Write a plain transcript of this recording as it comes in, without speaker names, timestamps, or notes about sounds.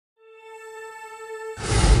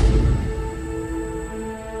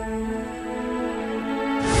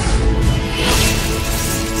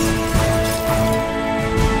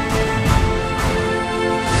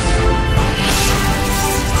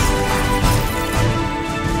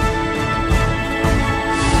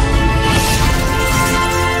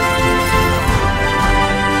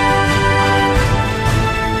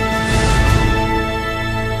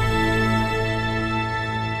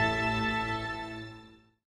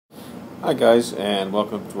Hi guys, and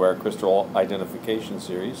welcome to our crystal identification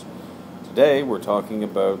series. Today we're talking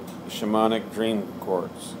about Shamanic Dream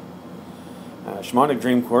Quartz. Shamanic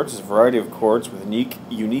Dream Quartz is a variety of quartz with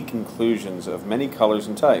unique inclusions of many colors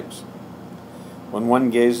and types. When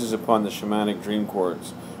one gazes upon the Shamanic Dream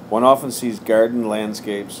Quartz, one often sees garden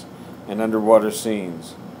landscapes and underwater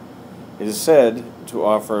scenes. It is said to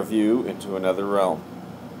offer a view into another realm.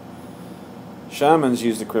 Shamans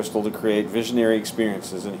use the crystal to create visionary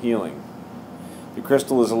experiences and healing. The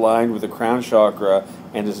crystal is aligned with the crown chakra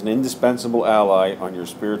and is an indispensable ally on your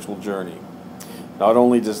spiritual journey. Not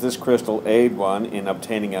only does this crystal aid one in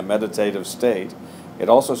obtaining a meditative state, it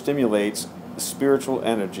also stimulates spiritual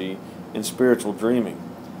energy and spiritual dreaming.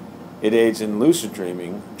 It aids in lucid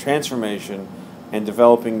dreaming, transformation, and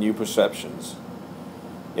developing new perceptions.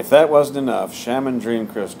 If that wasn't enough, Shaman Dream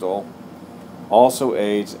Crystal also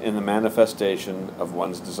aids in the manifestation of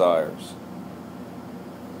one's desires.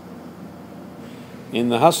 In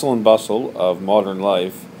the hustle and bustle of modern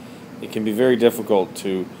life, it can be very difficult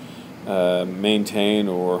to maintain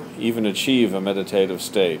or even achieve a meditative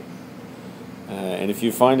state. And if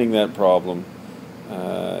you're finding that problem,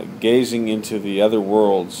 gazing into the other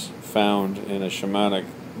worlds found in a shamanic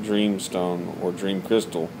dreamstone or dream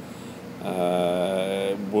crystal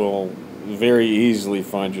will very easily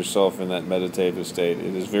find yourself in that meditative state.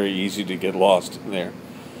 It is very easy to get lost there.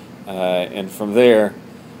 And from there,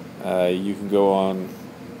 you can go on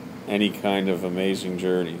any kind of amazing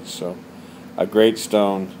journey. So, a great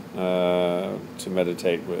stone to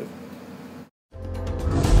meditate with.